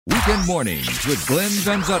Weekend Mornings with Glenn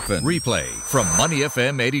van Zutphen. Replay from Money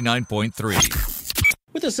FM 89.3.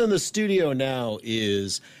 With us in the studio now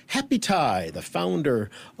is Happy Tai, the founder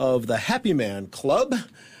of the Happy Man Club.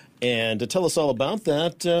 And to tell us all about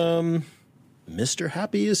that, Mr.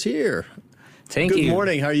 Happy is here. Thank you. Good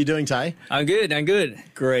morning. How are you doing, Tai? I'm good.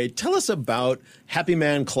 Great. Tell us about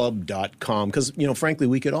happymanclub.com because, frankly,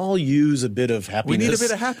 we could all use a bit of happiness. We need a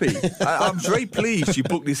bit of happy. I'm very pleased you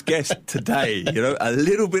booked this guest today. A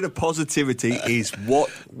little bit of positivity is what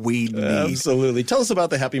we need. Absolutely. Tell us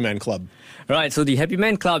about the Happy Man Club. Right. So the Happy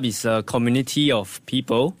Man Club is a community of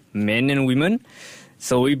people, men and women.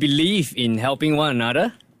 So we believe in helping one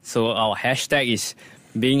another. So our hashtag is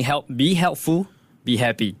be helpful, be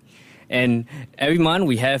happy. And every month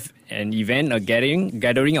we have an event, a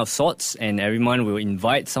gathering of sorts, and every month we'll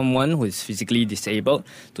invite someone who is physically disabled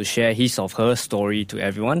to share his or her story to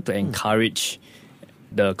everyone to encourage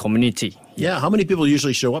the community. Yeah, how many people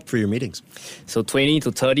usually show up for your meetings? So 20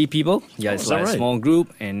 to 30 people. Yeah, it's like a small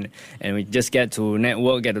group, and we just get to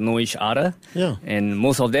network, get to know each other. Yeah. And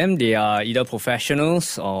most of them, they are either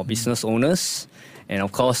professionals or business owners. And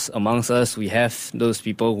of course, amongst us, we have those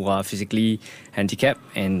people who are physically handicapped,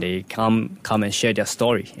 and they come and share their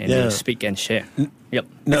story, and they speak and share. Yep.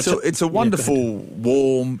 It's a wonderful,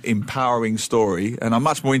 warm, empowering story, and I'm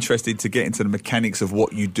much more interested to get into the mechanics of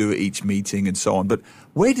what you do at each meeting and so on. But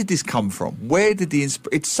where did this come from? Where did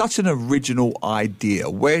it's such an original idea.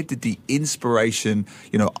 Where did the inspiration,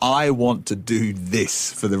 I want to do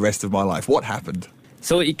this for the rest of my life? What happened?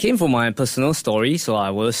 So it came from my personal story. So I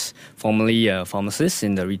was formerly a pharmacist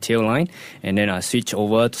in the retail line, and then I switched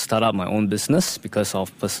over to start up my own business because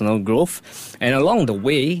of personal growth. And along the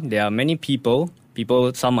way, there are many people,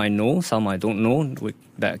 some I know, some I don't know,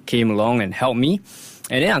 that came along and helped me.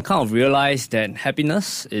 And then I kind of realized that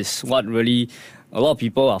happiness is what really a lot of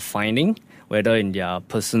people are finding, whether in their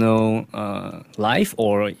personal life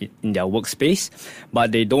or in their workspace,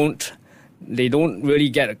 but they don't really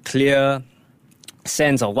get a clear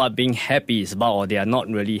sense of what being happy is about, or they are not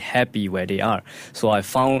really happy where they are. So I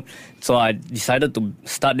decided to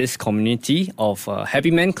start this community of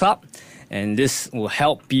Happy Man Club, and this will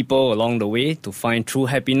help people along the way to find true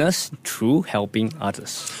happiness through helping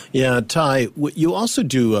others. Yeah, Tai, you also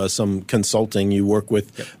do some consulting. You work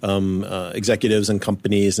with executives and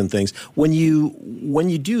companies and things. When you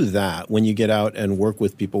do that, when you get out and work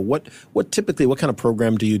with people, what kind of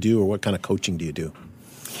program do you do, or what kind of coaching do you do?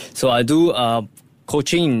 So I do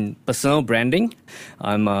coaching in personal branding.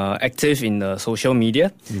 I'm active in the social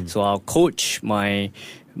media, so I'll coach my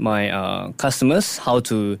customers how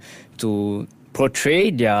to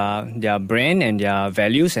portray their brand and their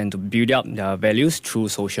values, and to build up their values through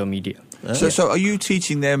social media. So are you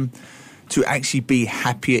teaching them to actually be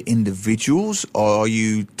happier individuals, or are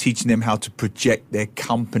you teaching them how to project their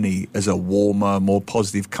company as a warmer, more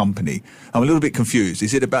positive company? I'm a little bit confused.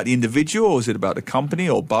 Is it about the individual, or is it about the company,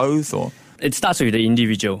 or both? Or it starts with the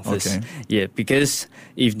individual first. Okay. Yeah, because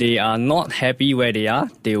if they are not happy where they are,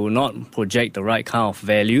 they will not project the right kind of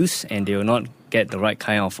values, and they will not get the right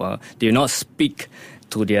kind of, they will not speak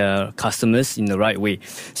to their customers in the right way.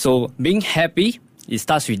 So being happy, it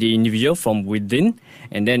starts with the individual from within,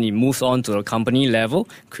 and then it moves on to the company level,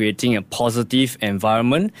 creating a positive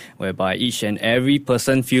environment whereby each and every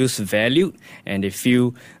person feels valued, and they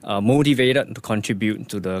feel motivated to contribute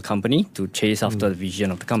to the company, to chase after the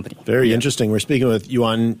vision of the company. Very interesting. We're speaking with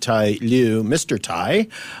Yuan Tai Liu, Mr. Tai,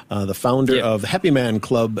 the founder of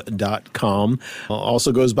happymanclub.com.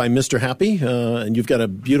 Also goes by Mr. Happy, and you've got a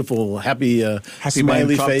beautiful happy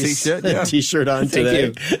smiley face t-shirt on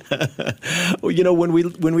today. Thank you.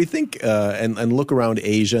 When we think and look around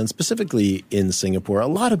Asia, and specifically in Singapore, a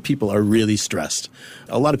lot of people are really stressed.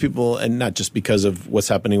 A lot of people, and not just because of what's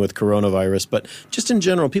happening with coronavirus, but just in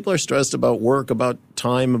general, people are stressed about work, about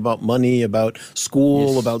time, about money, about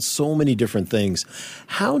school, about so many different things.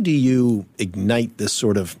 How do you ignite this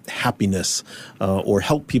sort of happiness or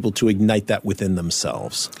help people to ignite that within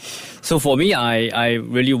themselves? So for me, I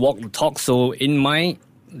really walk the talk. So in my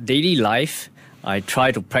daily life, I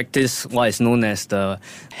try to practice what is known as the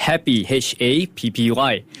happy,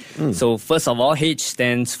 HAPPY. So first of all, H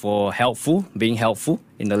stands for helpful, being helpful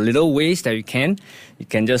in the little ways that you can. You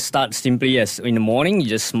can just start simply as in the morning, you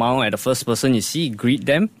just smile at the first person you see, greet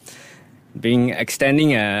them.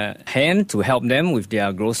 Extending a hand to help them with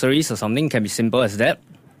their groceries or something can be simple as that.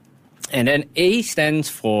 And then A stands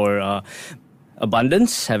for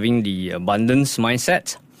abundance, having the abundance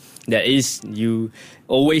mindset. That is, you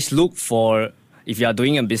always look for, if you are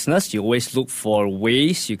doing a business, you always look for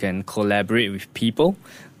ways you can collaborate with people,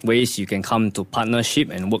 ways you can come to partnership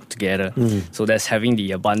and work together. So that's having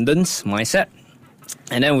the abundance mindset.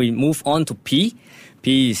 And then we move on to P.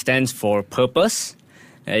 P stands for purpose.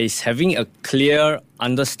 It's having a clear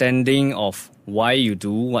understanding of why you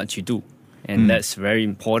do what you do. And that's very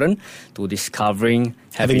important to discovering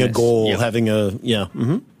having a goal, Yeah. having a,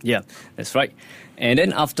 Yeah, that's right. And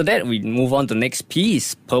then after that, we move on to next P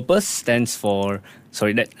is purpose, stands for,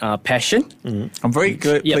 passion. I'm very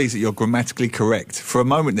pleased that you're grammatically correct. For a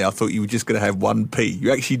moment there, I thought you were just going to have one P.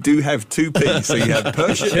 You actually do have two P's. So you have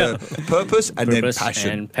purpose and then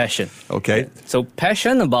passion. And passion. Okay. So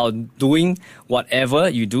passion about doing whatever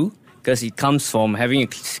you do, because it comes from having a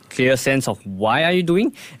clear sense of why are you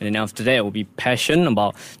doing. And then after that, it will be passion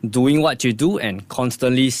about doing what you do and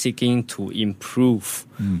constantly seeking to improve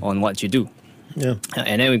on what you do. Yeah.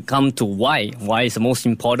 And then we come to why. Why is the most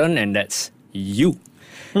important, and that's you.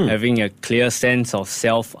 Having a clear sense of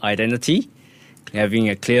self-identity, having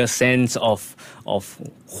a clear sense of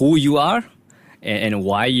who you are and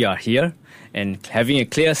why you are here, and having a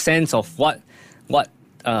clear sense of what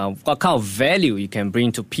kind of value you can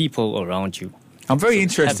bring to people around you. I'm very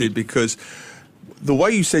interested because the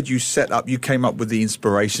way you said you came up with the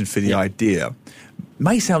inspiration for the idea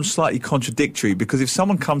may sound slightly contradictory, because if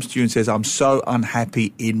someone comes to you and says, I'm so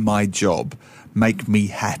unhappy in my job, make me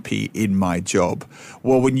happy in my job.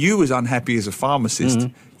 Well, when you was unhappy as a pharmacist,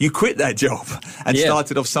 you quit that job and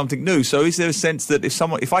started off something new. So is there a sense that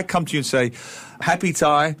if I come to you and say, Happy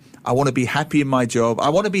Tai, I want to be happy in my job, I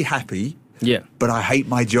want to be happy, but I hate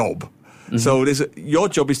my job. So your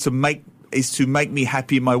job is to make me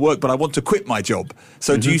happy in my work, but I want to quit my job.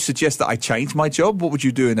 So do you suggest that I change my job? What would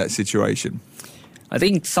you do in that situation? I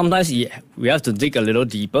think sometimes we have to dig a little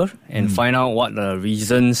deeper and find out what the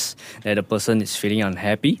reasons that the person is feeling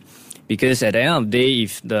unhappy. Because at the end of the day,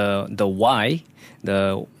 if the why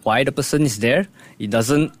the person is there, it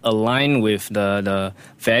doesn't align with the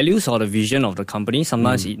values or the vision of the company,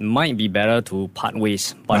 sometimes it might be better to part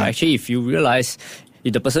ways. But actually, if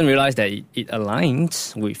the person realizes that it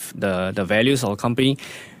aligns with the values of the company,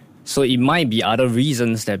 so it might be other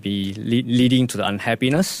reasons that be leading to the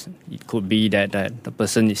unhappiness. It could be that the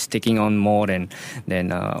person is taking on more than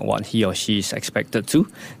what he or she is expected to.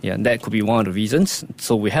 Yeah, that could be one of the reasons.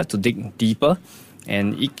 So we have to dig deeper,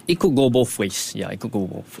 and it could go both ways. Yeah, it could go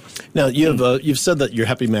both ways. Now you've said that your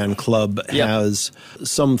Happy Man Club has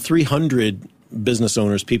some 300 business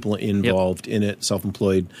owners, people involved in it,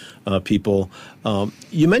 self-employed people.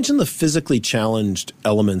 You mentioned the physically challenged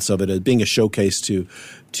elements of it as being a showcase to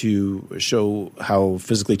show how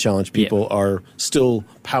physically challenged people are still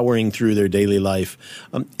powering through their daily life.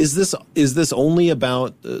 Is this only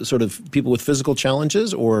about sort of people with physical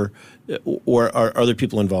challenges, or are other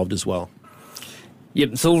people involved as well?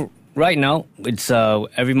 Yep. So right now, it's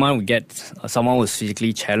every month we get someone who's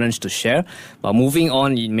physically challenged to share. But moving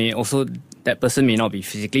on, that person may not be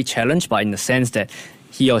physically challenged, but in the sense that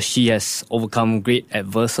he or she has overcome great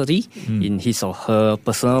adversity in his or her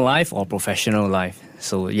personal life or professional life.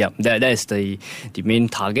 So that is the main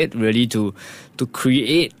target, really, to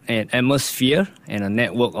create an atmosphere and a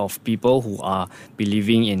network of people who are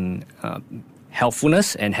believing in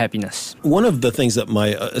helpfulness and happiness. One of the things that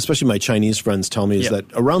especially my Chinese friends tell me is that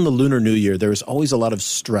around the Lunar New Year, there is always a lot of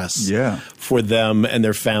stress for them and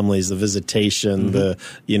their families, the visitation,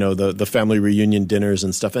 the family reunion dinners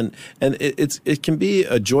and stuff. And it can be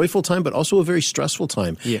a joyful time, but also a very stressful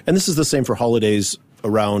time. Yeah. And this is the same for holidays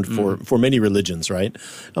around for many religions, right?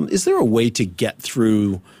 Is there a way to get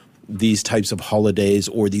through these types of holidays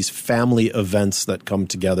or these family events that come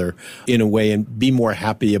together in a way and be more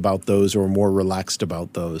happy about those or more relaxed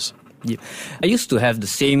about those? Yeah. I used to have the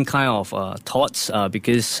same kind of thoughts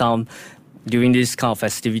because during these kind of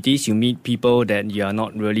festivities, you meet people that you are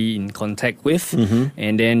not really in contact with,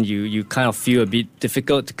 and then you kind of feel a bit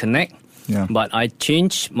difficult to connect. Yeah. But I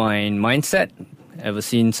changed my mindset ever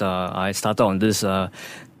since I started on this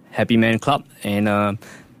Happy Man Club, and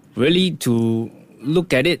really to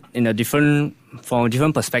look at it from a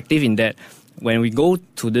different perspective, in that when we go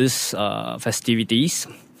to these festivities,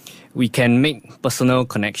 we can make personal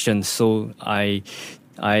connections. So I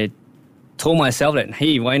told myself that,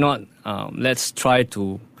 hey, why not? Let's try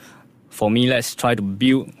to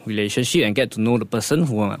build relationship and get to know the person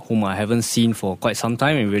whom I haven't seen for quite some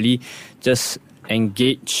time, and really just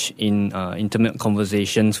engage in intimate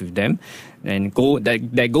conversations with them, and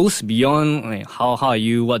that goes beyond how are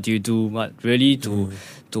you, what do you do, but really to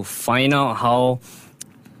find out how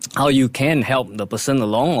you can help the person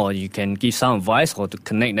along, or you can give some advice, or to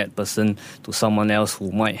connect that person to someone else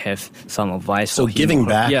who might have some advice. So giving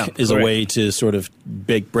back is a way to sort of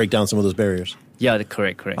break down some of those barriers. Yeah,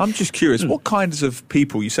 correct. I'm just curious, what kinds of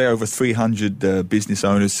people, you say over 300 business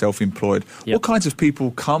owners, self-employed, Yep. what kinds of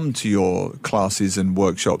people come to your classes and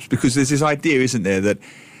workshops? Because there's this idea, isn't there, that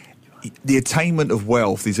the attainment of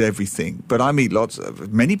wealth is everything. But I meet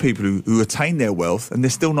many people who attain their wealth and they're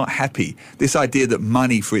still not happy. This idea that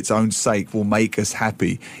money for its own sake will make us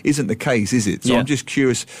happy isn't the case, is it? So Yeah. I'm just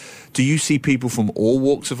curious, do you see people from all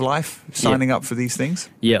walks of life signing up for these things?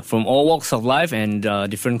 Yeah, from all walks of life and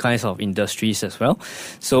different kinds of industries as well.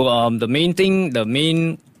 So the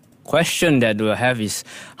main question that we'll have is,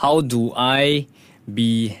 how do I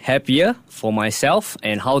be happier for myself,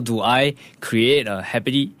 and how do I create a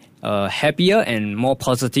happier and more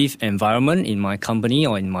positive environment in my company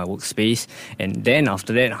or in my workspace? And then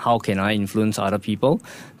after that, how can I influence other people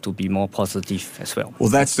to be more positive as well? Well,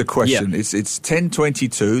 that's the question. Yeah. It's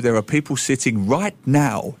 10:22. There are people sitting right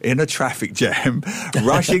now in a traffic jam,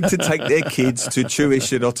 rushing to take their kids to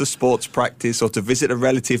tuition or to sports practice or to visit a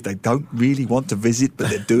relative they don't really want to visit, but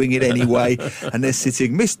they're doing it anyway. And they're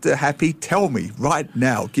sitting, Mr. Happy, tell me right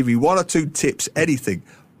now, give me 1 or 2 tips, anything.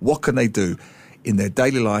 What can they do in their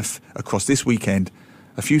daily life across this weekend?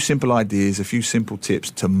 A few simple ideas, a few simple tips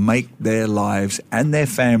to make their lives and their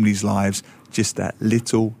families' lives just that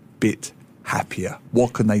little bit happier.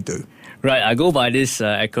 What can they do? Right, I go by this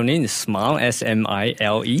acronym, SMILE,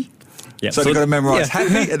 SMILE. Yeah, So they've got to memorize yeah.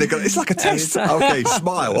 happy, and it's like a test. Okay,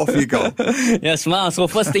 smile, off you go. Yeah, smile. So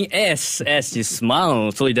first thing, S is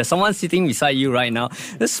smile. So if there's someone sitting beside you right now,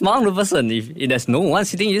 just smile to the person. If there's no one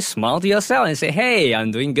sitting, you just smile to yourself and say, hey,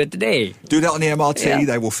 I'm doing good today. Do that on the MRT, Yeah.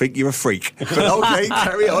 they will think you're a freak. But okay,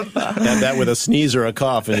 carry on. Add that with a sneeze or a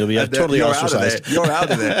cough, and you'll be totally You're ostracized. You're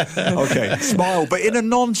out of there. Okay, smile, but in a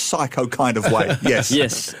non-psycho kind of way. Yes.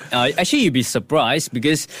 Yes. Actually, you'd be surprised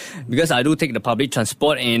because I do take the public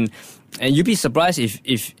transport, and you'd be surprised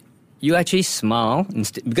if you actually smile,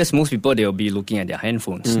 because most people, they'll be looking at their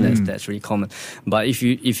handphones. That's really common. But if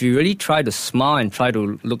you really try to smile and try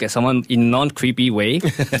to look at someone in a non-creepy way,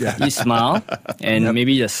 you smile and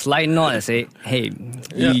maybe a slight nod and say, hey,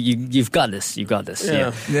 you've got this. You got this.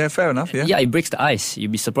 Yeah. Yeah, fair enough, yeah. Yeah, it breaks the ice.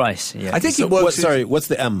 You'd be surprised. Yeah. I think So it works. what's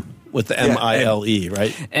the M? With the MILE,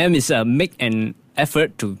 right? M is make an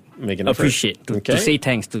effort to Make an effort. appreciate, to say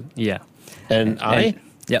thanks to. Yeah. And I?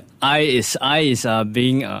 Yep. I is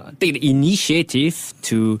being take the initiative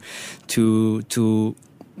to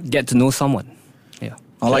get to know someone. Yeah.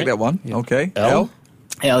 I like that one. Okay. L?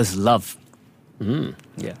 L is love.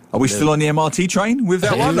 Yeah. Are we still on the MRT train with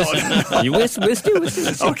that one? We're still.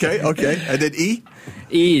 Okay. And then E?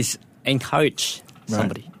 E is encourage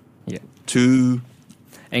somebody. Yeah. To...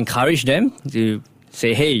 Encourage them to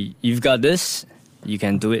say, hey, you've got this. You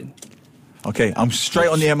can do it. Okay, I'm straight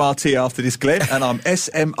on the MRT after this, Glenn, and I'm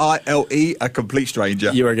SMILE, a complete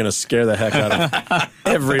stranger. You are going to scare the heck out of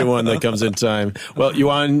everyone that comes in time. Well,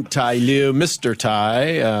 Yuan Tai Liu, Mr.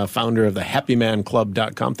 Tai, founder of the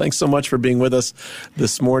happymanclub.com. Thanks so much for being with us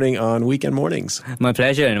this morning on Weekend Mornings. My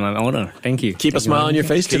pleasure and my honor. Thank you. Keep a smile on your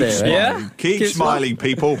face Keep today, smiling. right? Yeah. Keep smiling,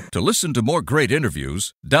 people. To listen to more great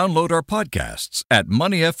interviews, download our podcasts at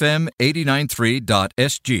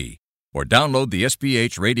moneyfm893.sg or download the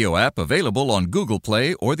SPH radio app available on Google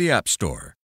Play or the App Store.